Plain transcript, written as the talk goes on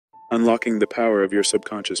Unlocking the power of your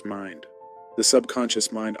subconscious mind. The subconscious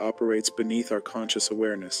mind operates beneath our conscious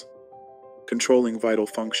awareness, controlling vital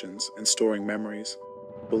functions and storing memories,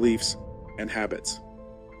 beliefs, and habits.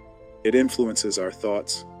 It influences our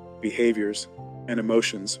thoughts, behaviors, and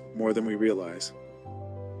emotions more than we realize.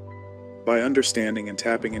 By understanding and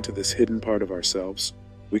tapping into this hidden part of ourselves,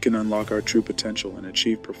 we can unlock our true potential and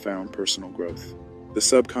achieve profound personal growth. The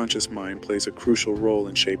subconscious mind plays a crucial role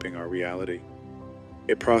in shaping our reality.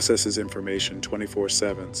 It processes information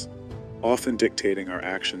 24/7, often dictating our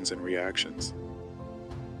actions and reactions.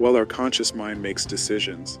 While our conscious mind makes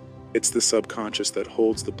decisions, it's the subconscious that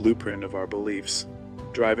holds the blueprint of our beliefs,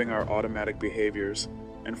 driving our automatic behaviors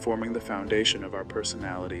and forming the foundation of our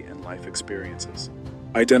personality and life experiences.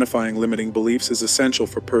 Identifying limiting beliefs is essential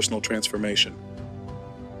for personal transformation.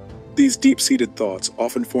 These deep-seated thoughts,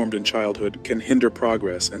 often formed in childhood, can hinder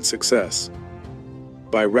progress and success.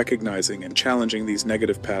 By recognizing and challenging these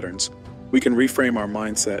negative patterns, we can reframe our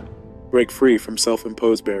mindset, break free from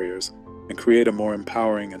self-imposed barriers, and create a more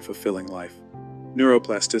empowering and fulfilling life.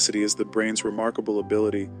 Neuroplasticity is the brain's remarkable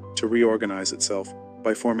ability to reorganize itself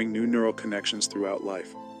by forming new neural connections throughout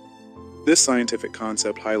life. This scientific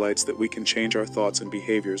concept highlights that we can change our thoughts and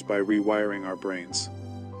behaviors by rewiring our brains.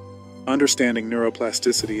 Understanding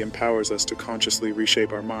neuroplasticity empowers us to consciously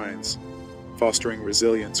reshape our minds, fostering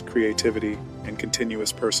resilience, creativity, and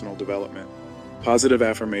continuous personal development. Positive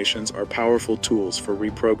affirmations are powerful tools for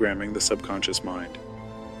reprogramming the subconscious mind.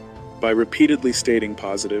 By repeatedly stating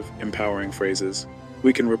positive, empowering phrases,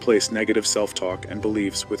 we can replace negative self-talk and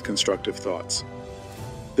beliefs with constructive thoughts.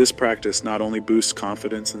 This practice not only boosts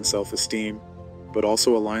confidence and self-esteem, but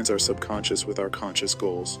also aligns our subconscious with our conscious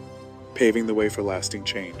goals, paving the way for lasting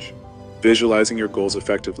change. Visualizing your goals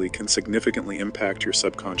effectively can significantly impact your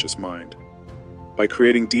subconscious mind. By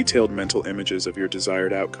creating detailed mental images of your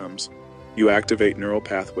desired outcomes, you activate neural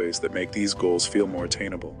pathways that make these goals feel more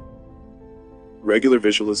attainable. Regular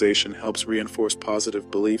visualization helps reinforce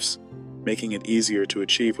positive beliefs, making it easier to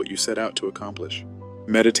achieve what you set out to accomplish.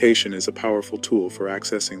 Meditation is a powerful tool for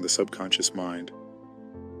accessing the subconscious mind.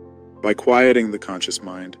 By quieting the conscious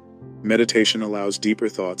mind, meditation allows deeper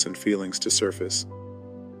thoughts and feelings to surface.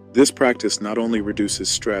 This practice not only reduces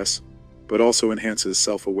stress, but also enhances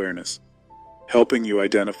self-awareness, helping you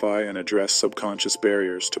identify and address subconscious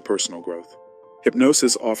barriers to personal growth.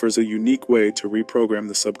 Hypnosis offers a unique way to reprogram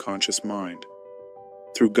the subconscious mind.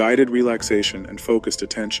 Through guided relaxation and focused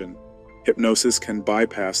attention, hypnosis can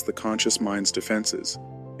bypass the conscious mind's defenses,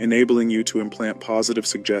 enabling you to implant positive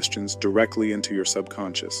suggestions directly into your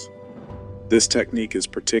subconscious. This technique is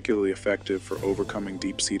particularly effective for overcoming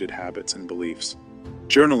deep-seated habits and beliefs.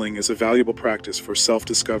 Journaling is a valuable practice for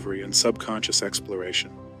self-discovery and subconscious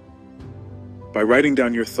exploration. By writing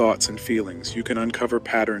down your thoughts and feelings, you can uncover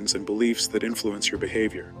patterns and beliefs that influence your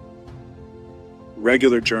behavior.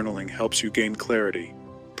 Regular journaling helps you gain clarity,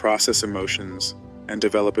 process emotions, and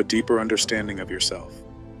develop a deeper understanding of yourself,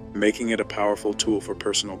 making it a powerful tool for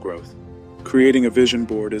personal growth. Creating a vision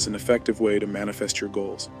board is an effective way to manifest your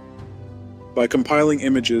goals. By compiling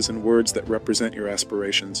images and words that represent your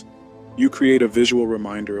aspirations, you create a visual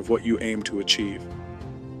reminder of what you aim to achieve.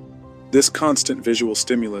 This constant visual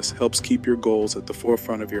stimulus helps keep your goals at the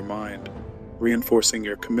forefront of your mind, reinforcing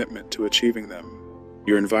your commitment to achieving them.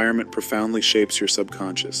 Your environment profoundly shapes your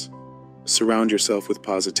subconscious. Surround yourself with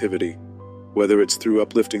positivity, whether it's through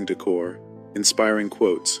uplifting decor, inspiring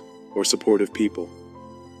quotes, or supportive people.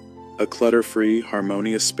 A clutter-free,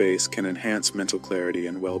 harmonious space can enhance mental clarity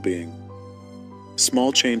and well-being.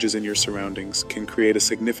 Small changes in your surroundings can create a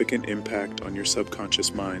significant impact on your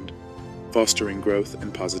subconscious mind, fostering growth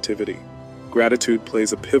and positivity. Gratitude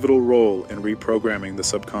plays a pivotal role in reprogramming the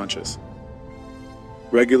subconscious.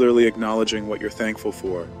 Regularly acknowledging what you're thankful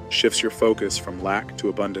for shifts your focus from lack to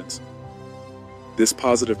abundance. This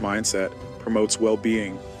positive mindset promotes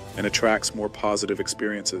well-being and attracts more positive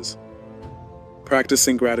experiences.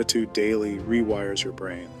 Practicing gratitude daily rewires your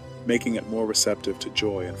brain, making it more receptive to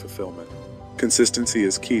joy and fulfillment. Consistency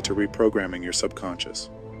is key to reprogramming your subconscious.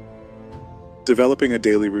 Developing a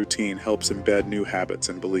daily routine helps embed new habits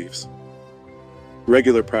and beliefs.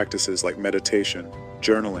 Regular practices like meditation,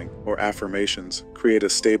 journaling, or affirmations create a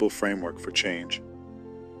stable framework for change.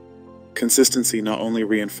 Consistency not only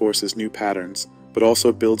reinforces new patterns, but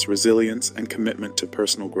also builds resilience and commitment to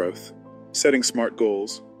personal growth. Setting SMART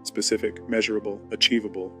goals, specific, measurable,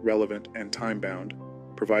 achievable, relevant, and time-bound,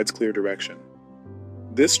 provides clear direction.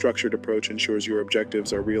 This structured approach ensures your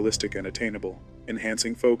objectives are realistic and attainable,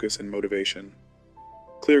 enhancing focus and motivation.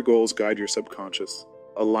 Clear goals guide your subconscious,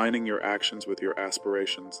 aligning your actions with your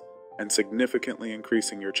aspirations, and significantly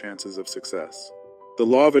increasing your chances of success. The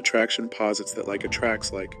law of attraction posits that like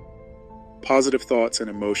attracts like, Positive thoughts and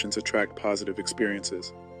emotions attract positive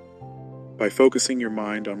experiences. By focusing your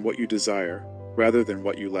mind on what you desire rather than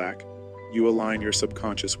what you lack, you align your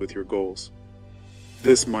subconscious with your goals.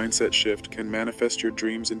 This mindset shift can manifest your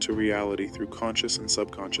dreams into reality through conscious and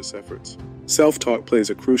subconscious efforts. Self-talk plays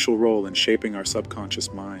a crucial role in shaping our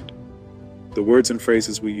subconscious mind. The words and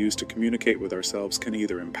phrases we use to communicate with ourselves can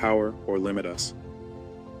either empower or limit us.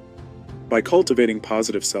 By cultivating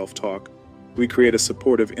positive self-talk, we create a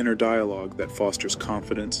supportive inner dialogue that fosters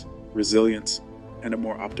confidence, resilience, and a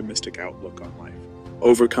more optimistic outlook on life.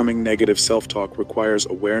 Overcoming negative self-talk requires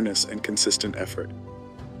awareness and consistent effort.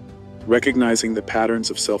 Recognizing the patterns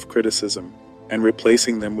of self-criticism and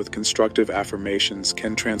replacing them with constructive affirmations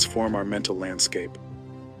can transform our mental landscape.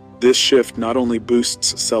 This shift not only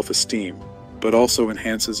boosts self-esteem, but also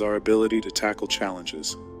enhances our ability to tackle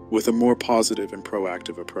challenges with a more positive and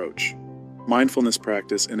proactive approach. Mindfulness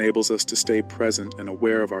practice enables us to stay present and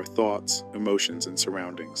aware of our thoughts, emotions, and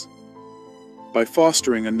surroundings. By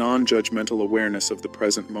fostering a non-judgmental awareness of the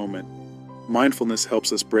present moment, mindfulness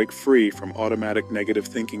helps us break free from automatic negative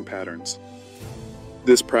thinking patterns.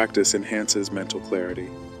 This practice enhances mental clarity,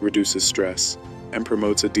 reduces stress, and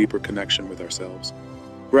promotes a deeper connection with ourselves.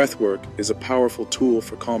 Breathwork is a powerful tool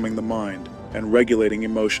for calming the mind and regulating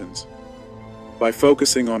emotions. By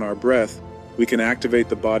focusing on our breath, we can activate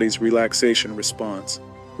the body's relaxation response,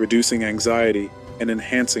 reducing anxiety and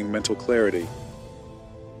enhancing mental clarity.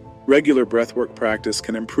 Regular breathwork practice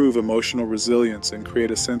can improve emotional resilience and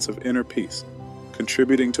create a sense of inner peace,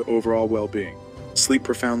 contributing to overall well-being. Sleep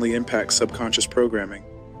profoundly impacts subconscious programming,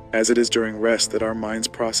 as it is during rest that our minds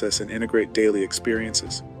process and integrate daily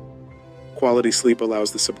experiences. Quality sleep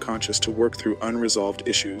allows the subconscious to work through unresolved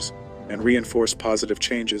issues and reinforce positive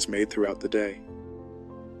changes made throughout the day.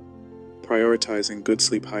 Prioritizing good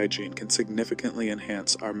sleep hygiene can significantly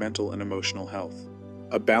enhance our mental and emotional health.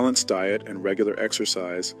 A balanced diet and regular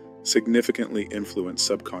exercise significantly influence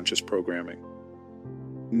subconscious programming.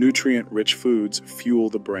 Nutrient-rich foods fuel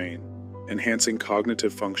the brain, enhancing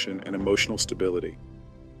cognitive function and emotional stability.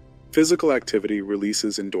 Physical activity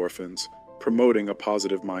releases endorphins, promoting a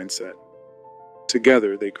positive mindset.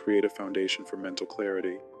 Together, they create a foundation for mental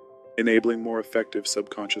clarity, enabling more effective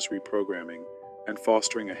subconscious reprogramming and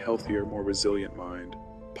fostering a healthier, more resilient mind.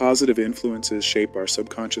 Positive influences shape our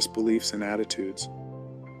subconscious beliefs and attitudes.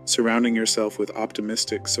 Surrounding yourself with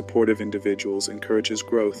optimistic, supportive individuals encourages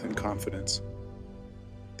growth and confidence.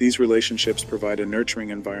 These relationships provide a nurturing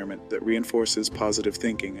environment that reinforces positive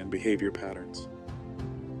thinking and behavior patterns.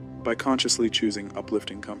 By consciously choosing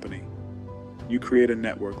uplifting company, you create a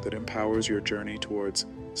network that empowers your journey towards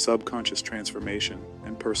subconscious transformation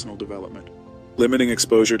and personal development. Limiting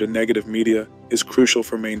exposure to negative media is crucial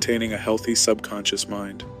for maintaining a healthy subconscious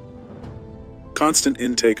mind. Constant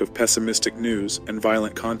intake of pessimistic news and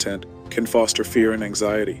violent content can foster fear and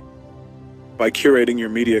anxiety. By curating your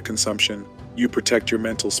media consumption, you protect your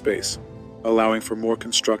mental space, allowing for more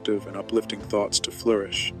constructive and uplifting thoughts to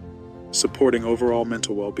flourish, supporting overall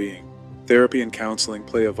mental well-being. Therapy and counseling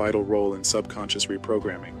play a vital role in subconscious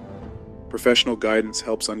reprogramming. Professional guidance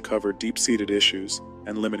helps uncover deep-seated issues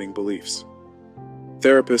and limiting beliefs.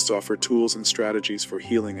 Therapists offer tools and strategies for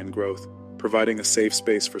healing and growth, providing a safe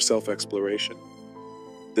space for self-exploration.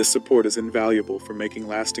 This support is invaluable for making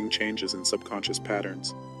lasting changes in subconscious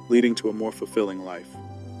patterns, leading to a more fulfilling life.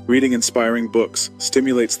 Reading inspiring books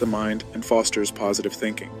stimulates the mind and fosters positive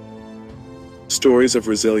thinking. Stories of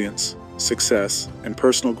resilience, success, and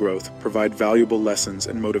personal growth provide valuable lessons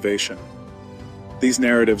and motivation. These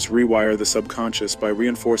narratives rewire the subconscious by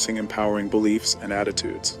reinforcing empowering beliefs and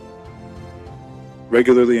attitudes.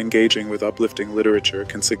 Regularly engaging with uplifting literature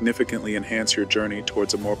can significantly enhance your journey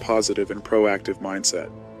towards a more positive and proactive mindset.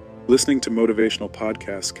 Listening to motivational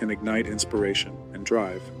podcasts can ignite inspiration and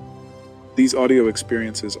drive. These audio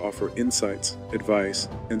experiences offer insights, advice,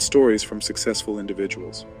 and stories from successful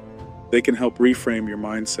individuals. They can help reframe your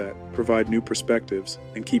mindset, provide new perspectives,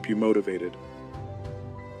 and keep you motivated.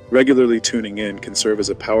 Regularly tuning in can serve as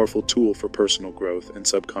a powerful tool for personal growth and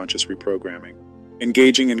subconscious reprogramming.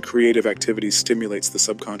 Engaging in creative activities stimulates the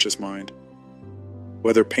subconscious mind.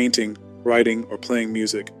 Whether painting, writing, or playing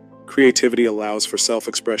music, creativity allows for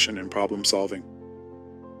self-expression and problem-solving.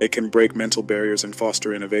 It can break mental barriers and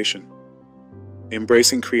foster innovation.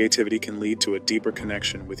 Embracing creativity can lead to a deeper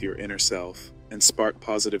connection with your inner self and spark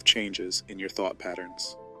positive changes in your thought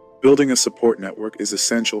patterns. Building a support network is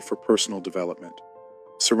essential for personal development.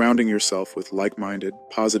 Surrounding yourself with like-minded,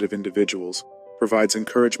 positive individuals provides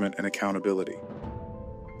encouragement and accountability.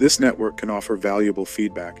 This network can offer valuable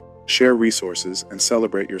feedback, share resources, and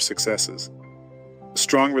celebrate your successes.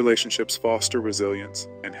 Strong relationships foster resilience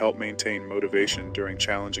and help maintain motivation during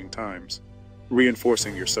challenging times.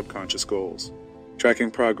 reinforcing your subconscious goals. Tracking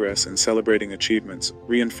progress and celebrating achievements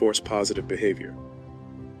reinforce positive behavior.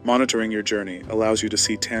 Monitoring your journey allows you to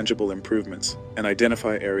see tangible improvements and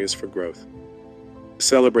identify areas for growth.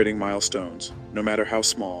 Celebrating milestones, no matter how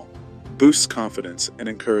small, boosts confidence and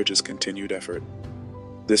encourages continued effort.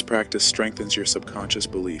 This practice strengthens your subconscious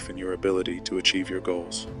belief in your ability to achieve your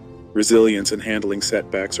goals. Resilience and handling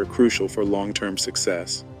setbacks are crucial for long-term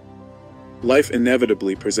success. Life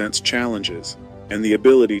inevitably presents challenges, and the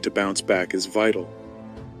ability to bounce back is vital.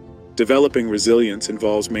 Developing resilience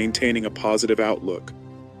involves maintaining a positive outlook,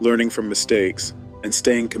 learning from mistakes, and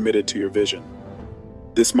staying committed to your vision.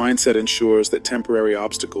 This mindset ensures that temporary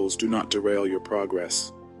obstacles do not derail your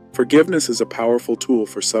progress. Forgiveness is a powerful tool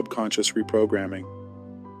for subconscious reprogramming.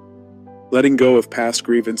 Letting go of past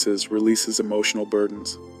grievances releases emotional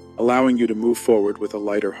burdens, allowing you to move forward with a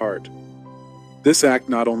lighter heart. This act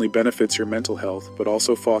not only benefits your mental health, but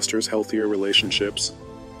also fosters healthier relationships,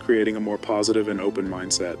 creating a more positive and open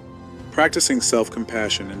mindset. Practicing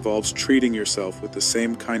self-compassion involves treating yourself with the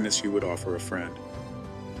same kindness you would offer a friend.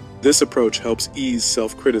 This approach helps ease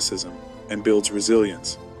self-criticism and builds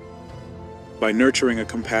resilience. By nurturing a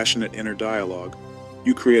compassionate inner dialogue,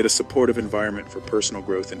 you create a supportive environment for personal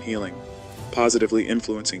growth and healing, positively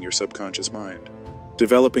influencing your subconscious mind.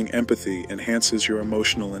 Developing empathy enhances your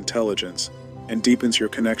emotional intelligence and deepens your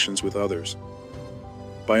connections with others.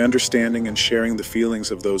 By understanding and sharing the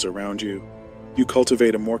feelings of those around you, you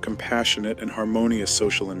cultivate a more compassionate and harmonious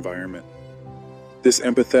social environment. This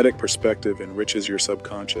empathetic perspective enriches your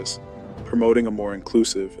subconscious, promoting a more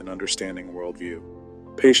inclusive and understanding worldview.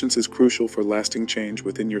 Patience is crucial for lasting change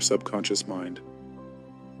within your subconscious mind.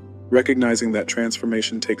 Recognizing that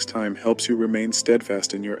transformation takes time helps you remain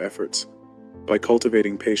steadfast in your efforts. By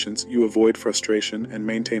cultivating patience, you avoid frustration and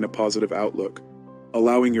maintain a positive outlook,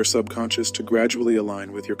 allowing your subconscious to gradually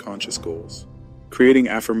align with your conscious goals. Creating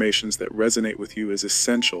affirmations that resonate with you is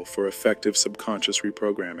essential for effective subconscious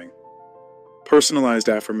reprogramming. Personalized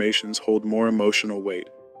affirmations hold more emotional weight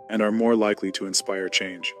and are more likely to inspire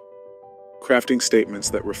change. Crafting statements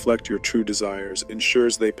that reflect your true desires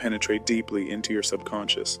ensures they penetrate deeply into your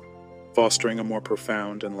subconscious, fostering a more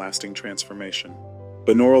profound and lasting transformation.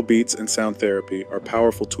 Binaural beats and sound therapy are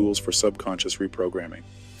powerful tools for subconscious reprogramming.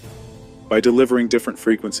 By delivering different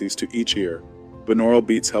frequencies to each ear, binaural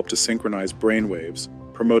beats help to synchronize brain waves,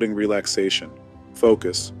 promoting relaxation,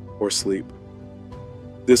 focus, or sleep.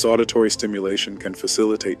 This auditory stimulation can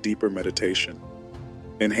facilitate deeper meditation,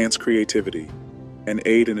 enhance creativity, and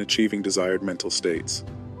aid in achieving desired mental states,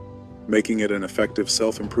 making it an effective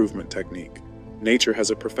self-improvement technique. Nature has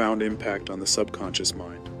a profound impact on the subconscious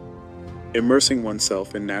mind. Immersing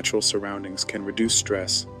oneself in natural surroundings can reduce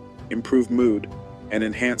stress, improve mood, and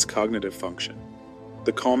enhance cognitive function.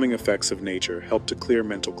 The calming effects of nature help to clear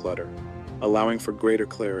mental clutter, allowing for greater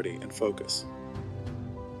clarity and focus.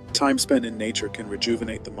 Time spent in nature can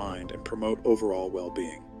rejuvenate the mind and promote overall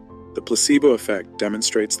well-being. The placebo effect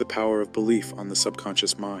demonstrates the power of belief on the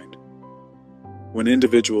subconscious mind. When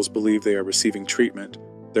individuals believe they are receiving treatment,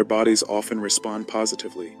 their bodies often respond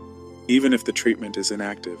positively, even if the treatment is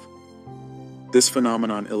inactive. This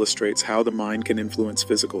phenomenon illustrates how the mind can influence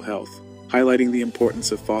physical health, highlighting the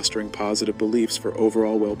importance of fostering positive beliefs for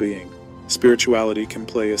overall well-being. Spirituality can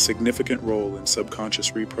play a significant role in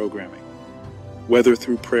subconscious reprogramming. Whether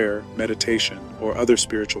through prayer, meditation, or other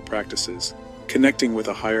spiritual practices, connecting with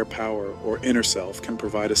a higher power or inner self can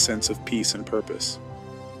provide a sense of peace and purpose.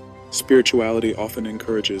 Spirituality often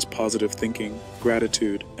encourages positive thinking,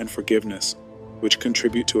 gratitude, and forgiveness, which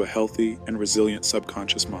contribute to a healthy and resilient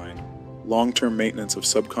subconscious mind. Long-term maintenance of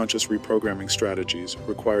subconscious reprogramming strategies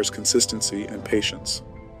requires consistency and patience.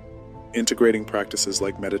 Integrating practices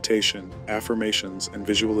like meditation, affirmations, and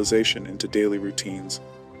visualization into daily routines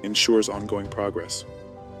ensures ongoing progress.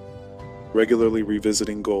 Regularly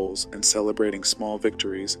revisiting goals and celebrating small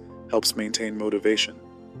victories helps maintain motivation.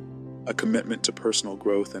 A commitment to personal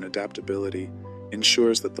growth and adaptability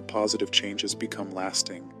ensures that the positive changes become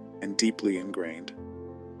lasting and deeply ingrained.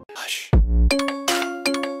 Hush.